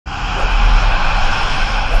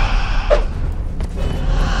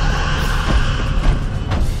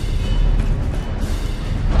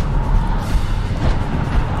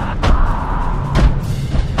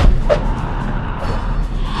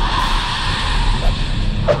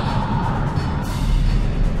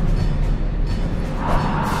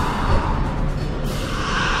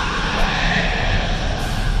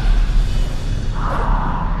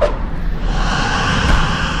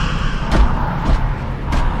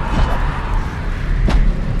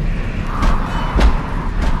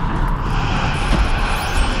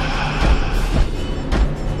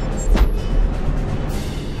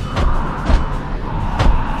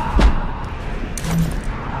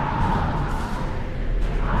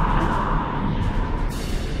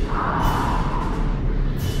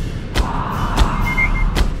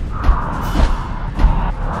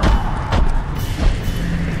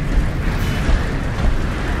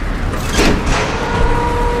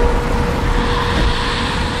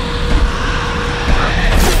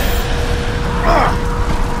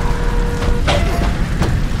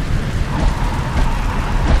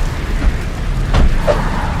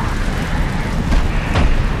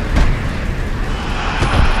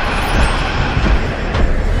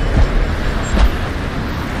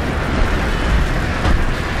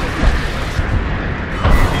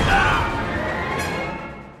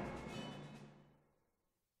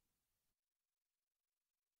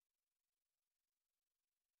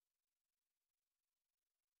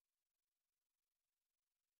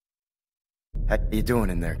How you doing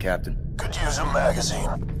in there, Captain? Could use a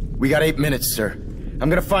magazine. We got 8 minutes, sir. I'm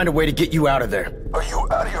gonna find a way to get you out of there. Are you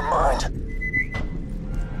out of your mind?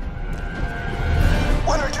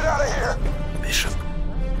 Winter, get out of here! Bishop,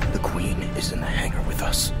 the Queen is in the hangar with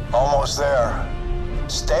us. Almost there.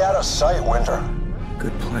 Stay out of sight, Winter.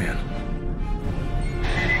 Good plan.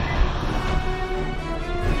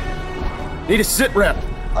 Need a sit rep.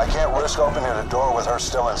 I can't risk opening the door with her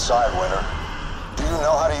still inside, Winter. Do you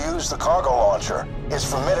know how to use the cargo launcher? It's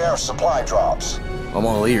for mid-air supply drops. I'm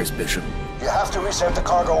all ears, Bishop. You have to reset the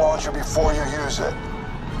cargo launcher before you use it.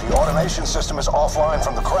 The automation system is offline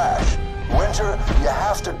from the crash. Winter, you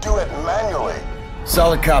have to do it manually.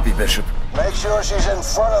 Solid copy, Bishop. Make sure she's in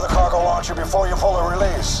front of the cargo launcher before you pull the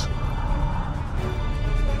release.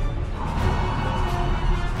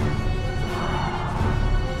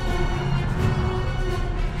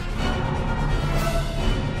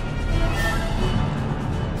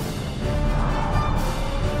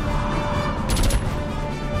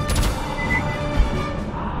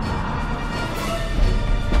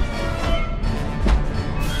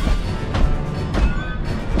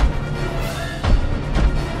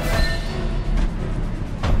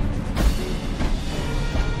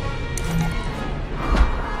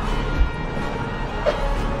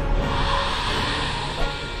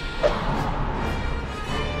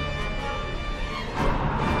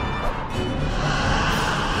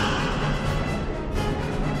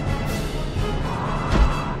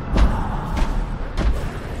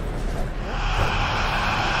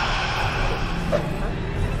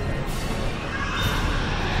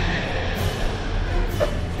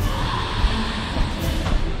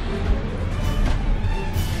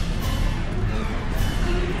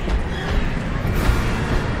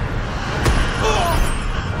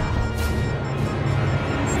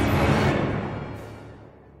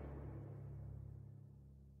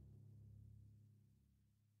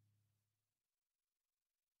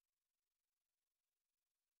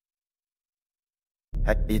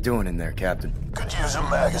 How you doing in there, Captain? Could use a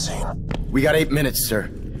magazine. We got 8 minutes, sir.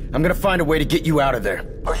 I'm gonna find a way to get you out of there.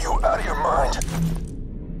 Are you out of your mind?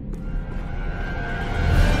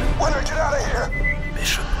 Winter, get out of here!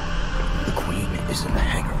 Bishop, the Queen is in the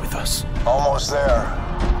hangar with us. Almost there.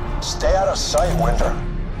 Stay out of sight, Winter.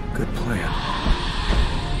 Good plan.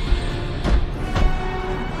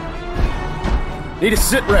 Need a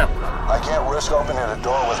sit rep. I can't risk opening the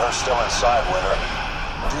door with her still inside, Winter.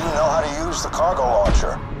 Do you know how to use the cargo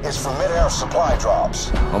launcher? It's for mid-air supply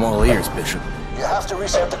drops. I'm all ears, Bishop. You have to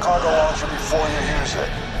reset the cargo launcher before you use it.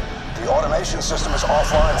 The automation system is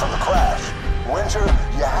offline from the crash. Winter,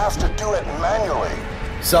 you have to do it manually.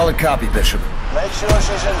 Solid copy, Bishop. Make sure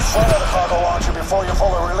she's in front of the cargo launcher before you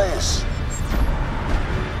pull the release.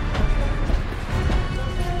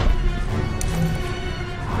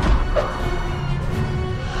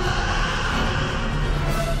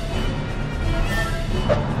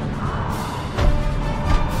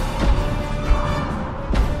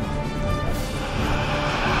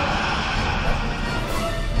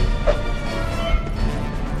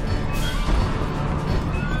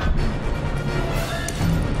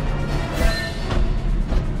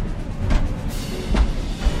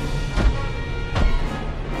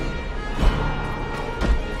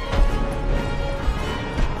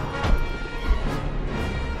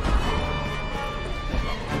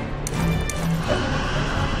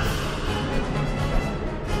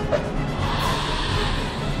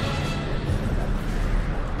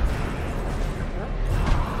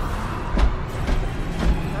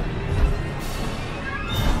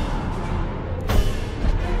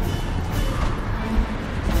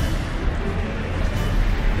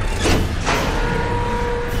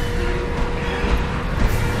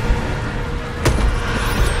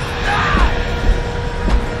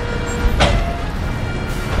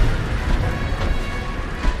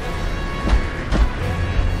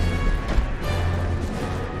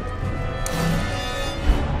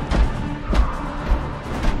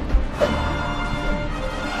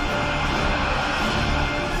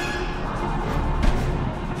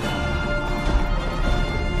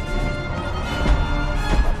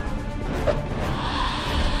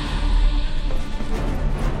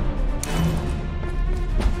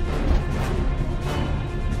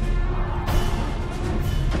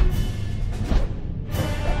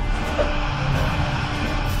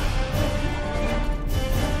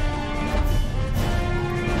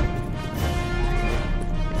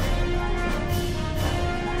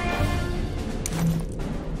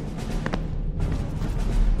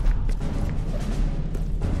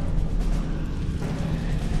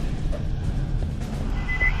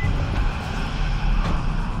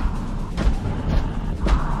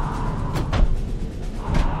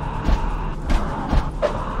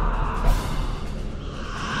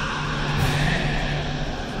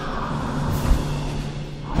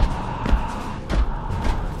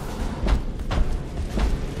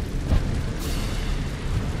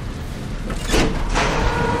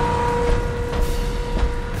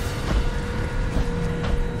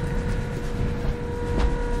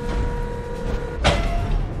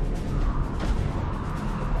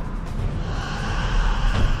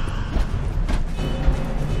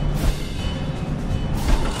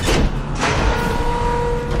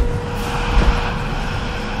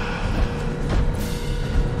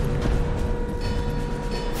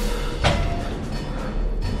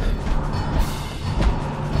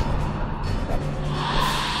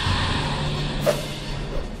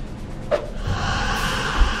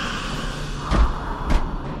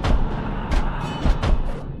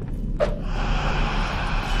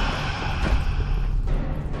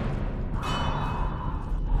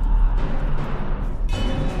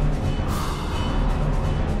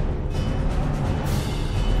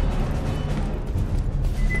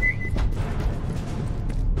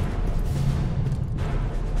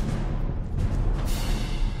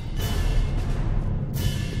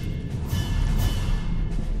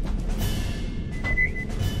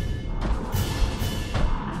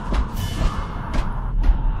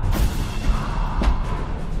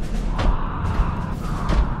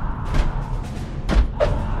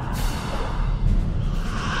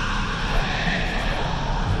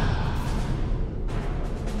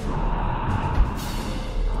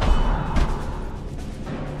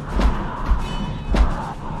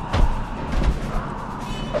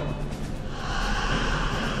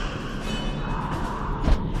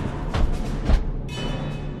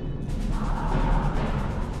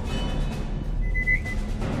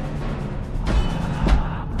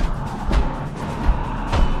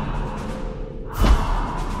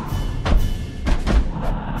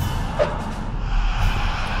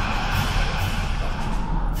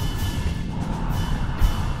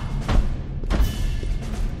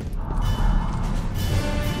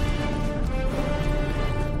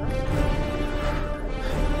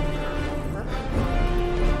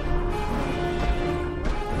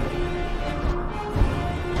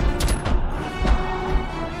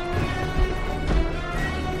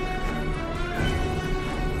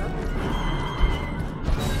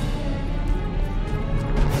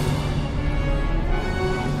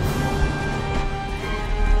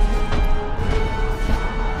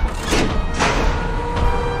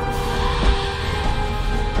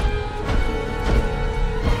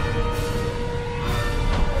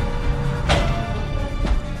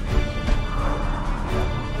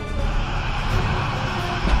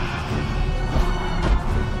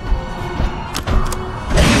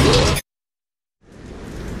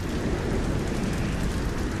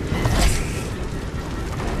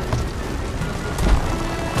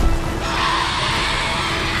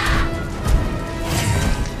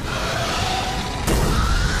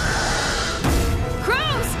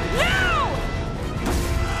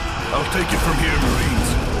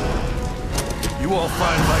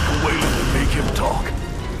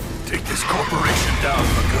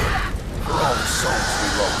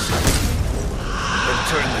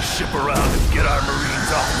 turn the ship around and get our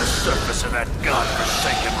Marines off the surface of that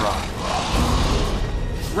godforsaken rock.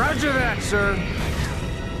 Roger that, sir.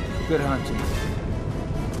 Good hunting.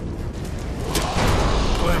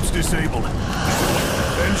 Clamps disabled.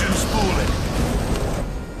 Engine spooling.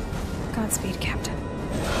 Godspeed, Captain.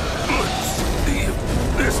 Let's see if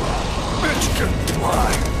this bitch can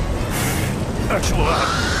fly. Actual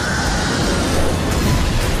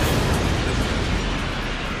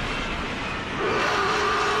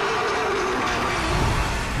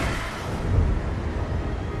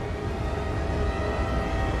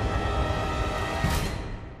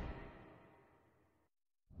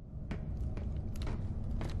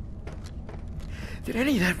Did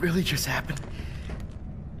any of that really just happen?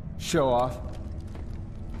 Show off.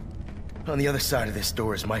 On the other side of this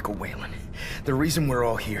door is Michael Whalen. The reason we're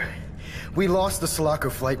all here. We lost the Sulaco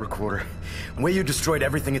flight recorder. Wayu destroyed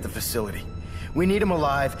everything at the facility. We need him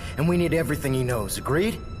alive, and we need everything he knows.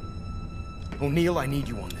 Agreed? O'Neill, I need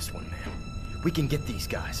you on this one, man. We can get these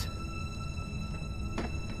guys.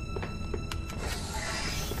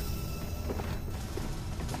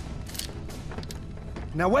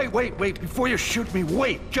 Now wait, before you shoot me,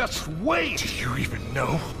 wait, just wait! Do you even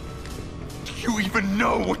know? Do you even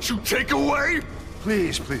know what you take away?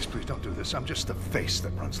 Please, don't do this. I'm just the face that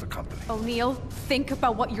runs the company. O'Neill, think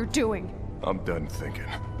about what you're doing. I'm done thinking.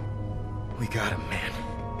 We got him, man.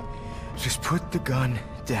 Just put the gun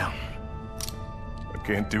down. I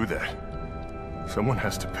can't do that. Someone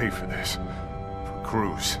has to pay for this. For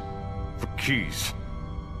Cruz. For Keyes.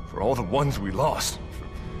 For all the ones we lost.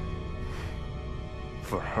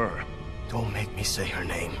 For her. Don't make me say her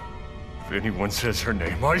name. If anyone says her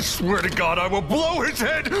name, I swear to God I will blow his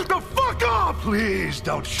head the fuck off! Please,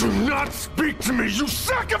 don't shoot. Do not speak to me, you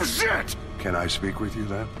sack of shit! Can I speak with you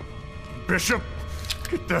then? Bishop,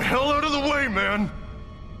 get the hell out of the way, man!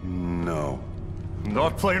 No. I'm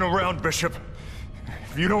not playing around, Bishop.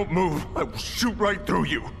 If you don't move, I will shoot right through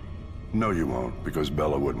you. No, you won't, because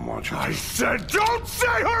Bella wouldn't want you to. I said don't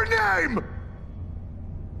say her name!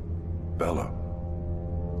 Bella.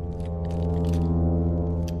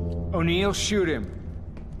 O'Neill, shoot him.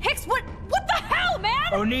 Hicks, what the hell,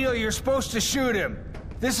 man? O'Neill, you're supposed to shoot him.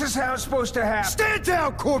 This is how it's supposed to happen. Stand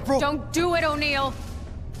down, Corporal! Don't do it, O'Neill.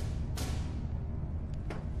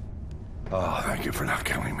 Oh, thank you for not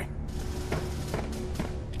killing me.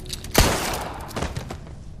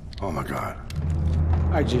 Oh my God.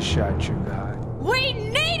 I just shot your guy. We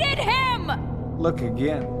needed him! Look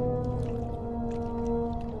again.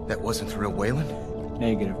 That wasn't the real Whalen?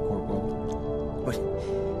 Negative, Corporal. But...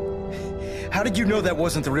 how did you know that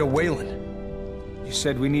wasn't the real Whalen? You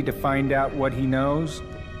said we need to find out what he knows?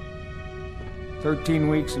 13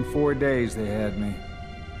 weeks and 4 days they had me.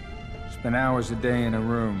 Spent hours a day in a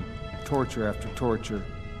room. Torture after torture.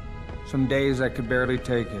 Some days I could barely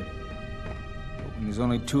take it. But when there's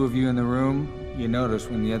only 2 of you in the room, you notice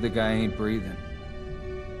when the other guy ain't breathing.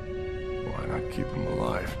 Why not keep him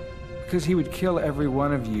alive? Because he would kill every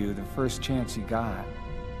one of you the first chance he got.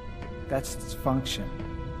 That's its function.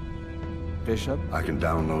 Bishop? I can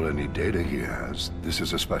download any data he has. This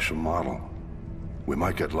is a special model. We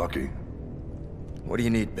might get lucky. What do you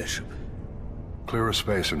need, Bishop? Clear a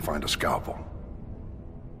space and find a scalpel.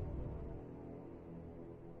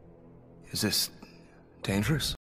 Is this dangerous?